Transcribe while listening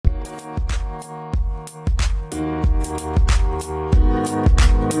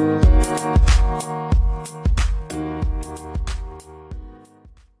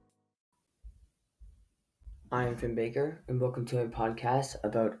Finn Baker, and welcome to a podcast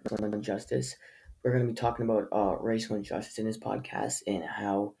about racial injustice. We're going to be talking about racial injustice in this podcast and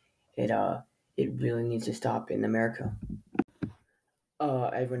how it really needs to stop in America.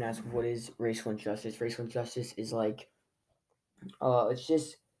 Everyone asks, what is racial injustice? Racial injustice is it's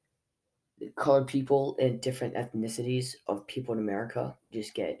just colored people and different ethnicities of people in America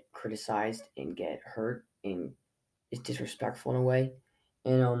just get criticized and get hurt and it's disrespectful in a way,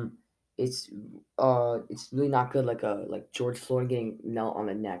 and it's it's really not good. Like George Floyd getting knelt on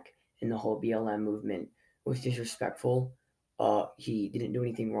the neck and the whole BLM movement was disrespectful. He didn't do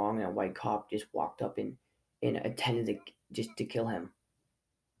anything wrong, and a white cop just walked up and attended just to kill him,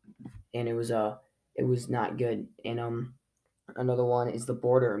 and it was not good. And another one is the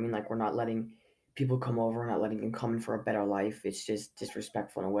border. I mean, like we're not letting people come over, we're not letting them come in for a better life. It's just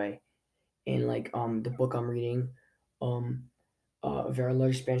disrespectful in a way. And the book I'm reading, um a very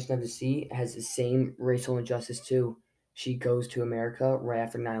large expansion of the sea has the same racial injustice too. She goes to America right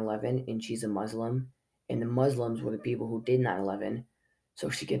after 9/11, and she's a Muslim, and the Muslims were the people who did 9/11.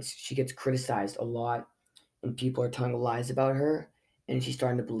 So she gets criticized a lot, and people are telling lies about her, and she's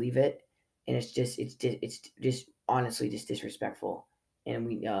starting to believe it, and it's just honestly just disrespectful. And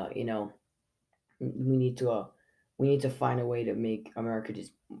we need to find a way to make America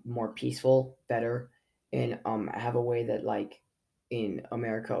just more peaceful, better, and have a way that in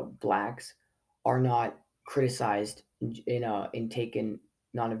America blacks are not criticized and taken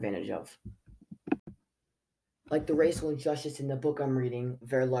not advantage of. Like the racial injustice in the book I'm reading,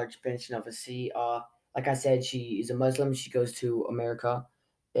 very large expansion of a sea. Like I said, she is a Muslim. She goes to America,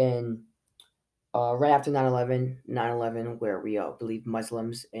 and right after 9/11, where we believe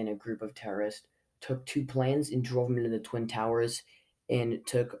Muslims and a group of terrorists took two planes and drove them into the Twin Towers and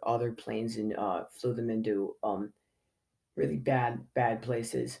took other planes and flew them into really bad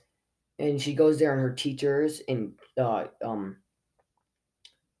places. And she goes there, and her teachers and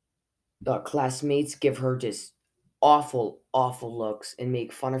classmates give her just awful looks and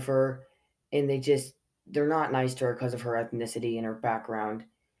make fun of her. And they're not nice to her because of her ethnicity and her background,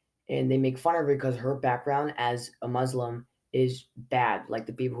 and they make fun of her because her background as a Muslim is bad. Like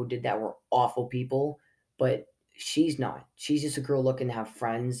the people who did that were awful people, but she's not. She's just a girl looking to have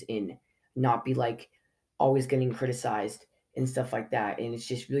friends and not be like always getting criticized and stuff like that. And it's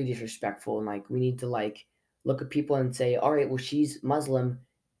just really disrespectful. And we need to look at people and say, all right, well, she's Muslim.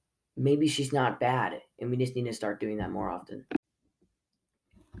 Maybe she's not bad. And we just need to start doing that more often.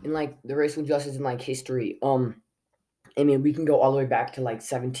 And the racial justice in history, I mean, we can go all the way back to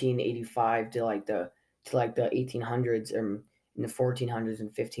 1785 to the 1800s, in the 1400s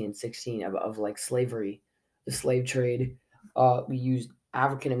and 15 and 16 of slavery, the slave trade. We used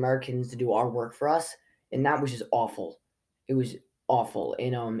African Americans to do our work for us, and that was just awful. It was awful,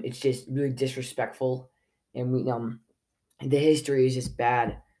 and it's just really disrespectful, and the history is just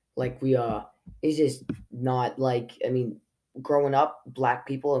bad. It's just not I mean, growing up, black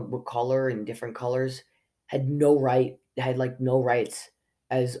people with color and different colors had no rights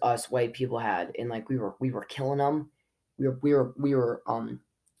as us white people had, and we were killing them. We were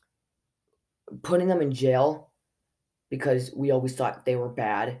putting them in jail because we always thought they were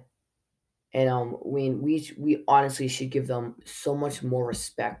bad, and we honestly should give them so much more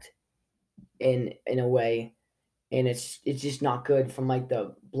respect in a way. And it's just not good from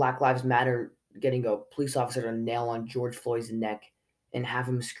the Black Lives Matter getting a police officer to nail on George Floyd's neck and have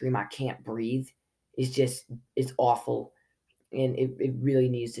him scream, "I can't breathe." It's awful, and it really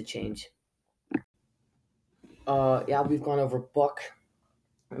needs to change. Yeah, we've gone over book,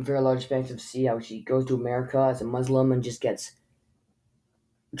 a very large expanse of sea, how she goes to America as a Muslim and just gets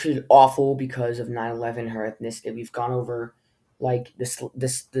treated awful because of 9/11, her ethnicity. We've gone over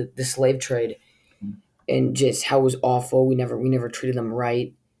the slave trade and just how it was awful. We never treated them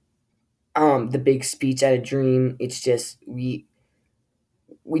right. The big speech at a dream. It's just we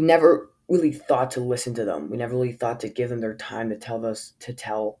never really thought to listen to them. We never really thought to give them their time to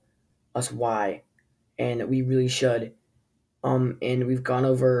tell us why, and we really should. And we've gone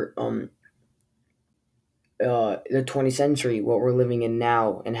over the 20th century, what we're living in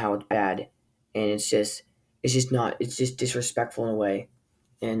now, and how it's bad, and it's just disrespectful in a way,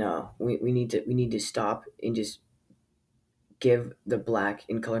 and we need to stop and just give the black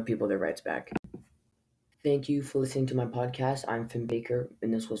and colored people their rights back. Thank you for listening to my podcast. I'm Finn Baker,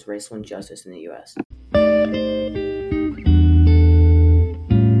 and this was Racial Injustice in the U.S.